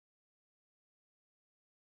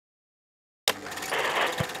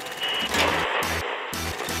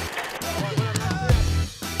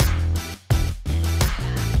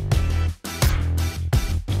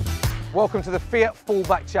welcome to the Fiat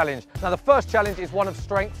Fullback Challenge. Now the first challenge is one of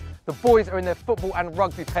strength. The boys are in their football and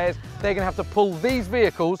rugby pairs. They're going to have to pull these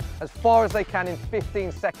vehicles as far as they can in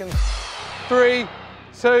 15 seconds. 3,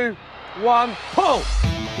 2, 1, pull!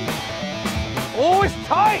 Oh, it's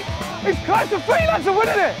tight! It's close to 3 lads are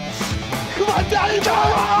winning it! Come on, Danny, come on!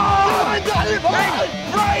 Come on, Danny,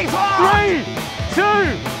 Three, 2,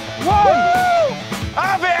 1! Woo!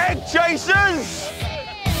 Have it, Chasers!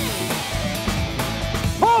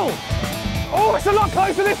 Pull! Oh, it's a lot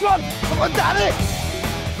closer, this one! Come on, Danny!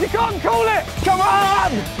 You can't call it! Come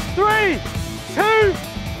on! 3, 2,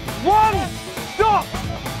 1, stop!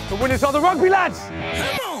 The winners are the rugby lads!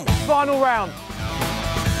 Final round.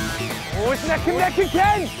 Oh, it's neck and neck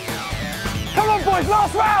again! Come on, boys,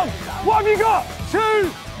 last round! What have you got? 2, 1,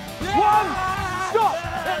 stop!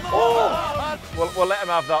 Oh! We'll let him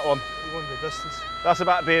have that one. You won the distance. That's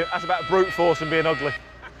about brute force and being ugly.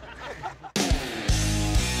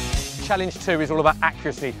 Challenge 2 is all about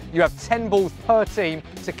accuracy. You have 10 balls per team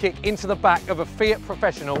to kick into the back of a Fiat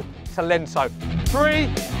Professional Talento. 3,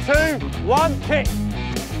 2, 1, kick!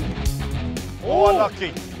 Oh,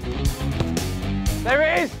 unlucky. There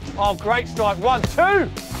it is! Oh, great strike. 1, 2,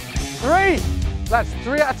 3! That's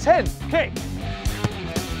 3 out of 10. Kick!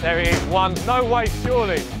 There it is. 1. No way,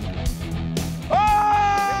 surely.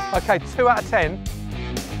 Ah! Okay, 2 out of 10.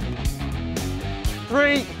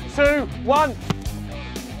 3, 2, 1.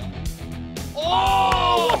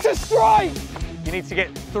 Oh, what a strike! You need to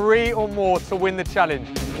get 3 or more to win the challenge.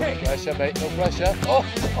 Kick. No pressure, mate, no pressure. Oh,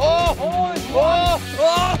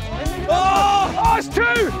 it's 2!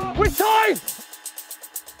 We're tied!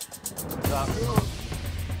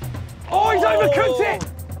 Oh, he's overcooked it!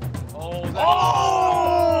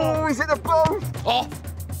 Oh, he's hit the post! Oh!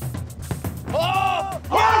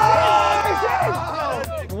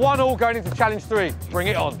 1-1 going into challenge 3. Bring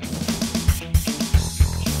it on.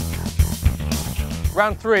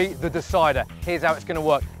 Round 3, the decider. Here's how it's going to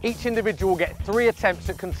work. Each individual will get 3 attempts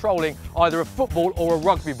at controlling either a football or a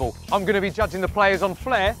rugby ball. I'm going to be judging the players on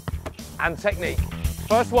flair and technique.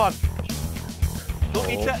 First one. Don't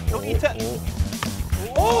eat it, don't eat it.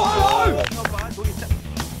 Oh, hello! Not bad, don't eat it.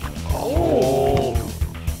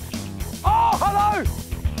 Oh, hello!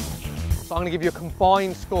 So I'm going to give you a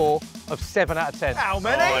combined score of 7 out of 10. How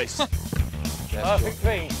many? Nice. Perfect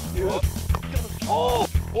feed. Oh!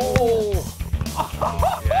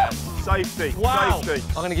 Yeah. Safety, Wow! safety.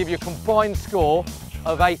 I'm going to give you a combined score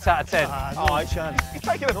of 8 out of 10. No chance. He's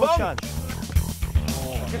taking a No bump. chance.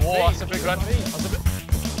 Oh, that's a big run.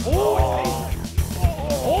 Oh,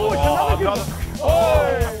 it's another good one.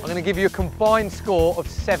 I'm going to give you a combined score of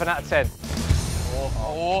 7 out of 10.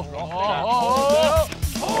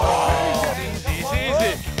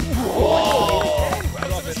 Easy.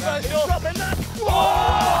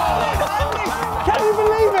 Can you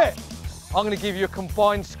believe it? I'm going to give you a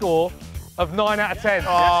combined score of 9 out of 10.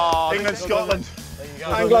 Oh, England, Scotland.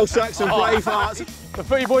 Anglo-Saxon Bravehearts. The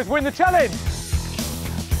Footy Boys win the challenge.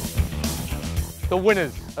 The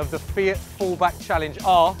winners of the Fiat Fullback Challenge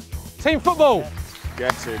are Team Football.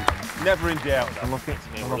 Get in. Never in doubt. I'm off it.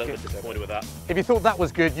 I'm a little bit disappointed with that. If you thought that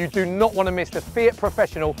was good, you do not want to miss the Fiat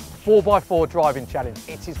Professional 4x4 driving challenge.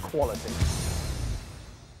 It is quality.